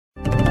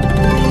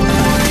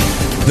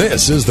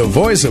This is the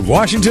voice of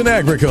Washington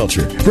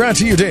agriculture, brought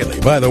to you daily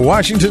by the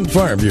Washington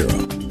Farm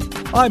Bureau.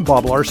 I'm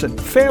Bob Larson.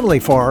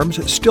 Family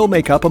farms still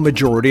make up a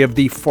majority of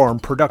the farm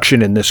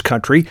production in this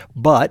country,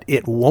 but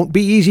it won't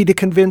be easy to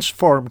convince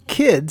farm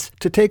kids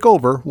to take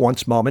over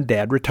once mom and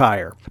dad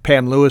retire.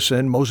 Pam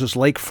Lewison, Moses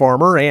Lake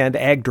farmer and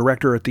ag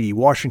director at the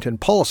Washington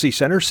Policy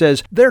Center,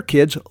 says their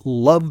kids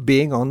love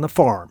being on the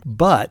farm.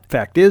 But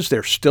fact is,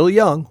 they're still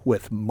young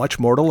with much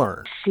more to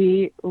learn.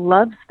 She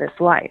loves this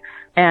life.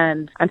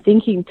 And I'm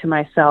thinking to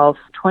myself,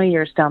 20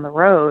 years down the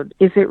road,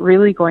 is it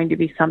really going to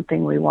be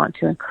something we want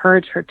to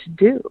encourage her to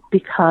do?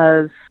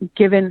 Because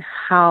given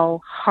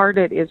how hard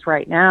it is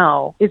right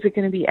now, is it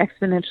going to be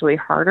exponentially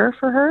harder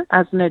for her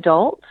as an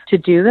adult to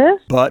do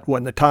this? But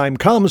when the time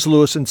comes,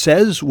 Lewison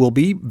says, we'll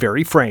be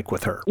very frank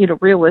with her.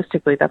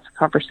 Realistically, that's a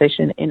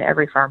conversation in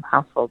every farm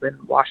household in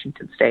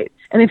Washington state.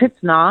 And if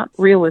it's not,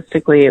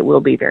 realistically, it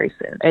will be very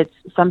soon. It's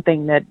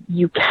something that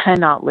you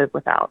cannot live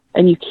without,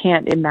 and you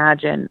can't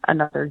imagine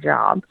another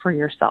job for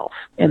yourself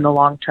in the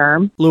long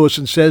term.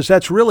 Lewison says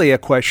that's really a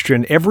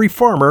question every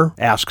farmer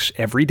asks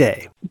every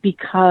day.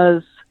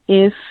 Because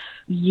if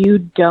you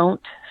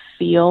don't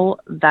feel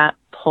that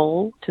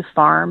pull to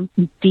farm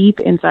deep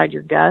inside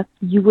your gut,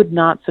 you would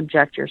not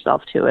subject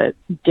yourself to it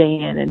day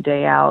in and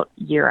day out,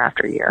 year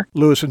after year.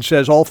 Lewison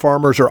says all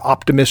farmers are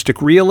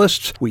optimistic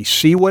realists. We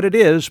see what it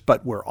is,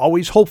 but we're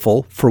always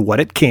hopeful for what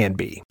it can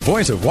be.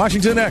 Voice of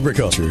Washington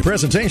agriculture,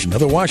 presentation of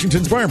the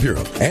Washington Farm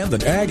Bureau and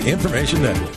the Ag Information Network.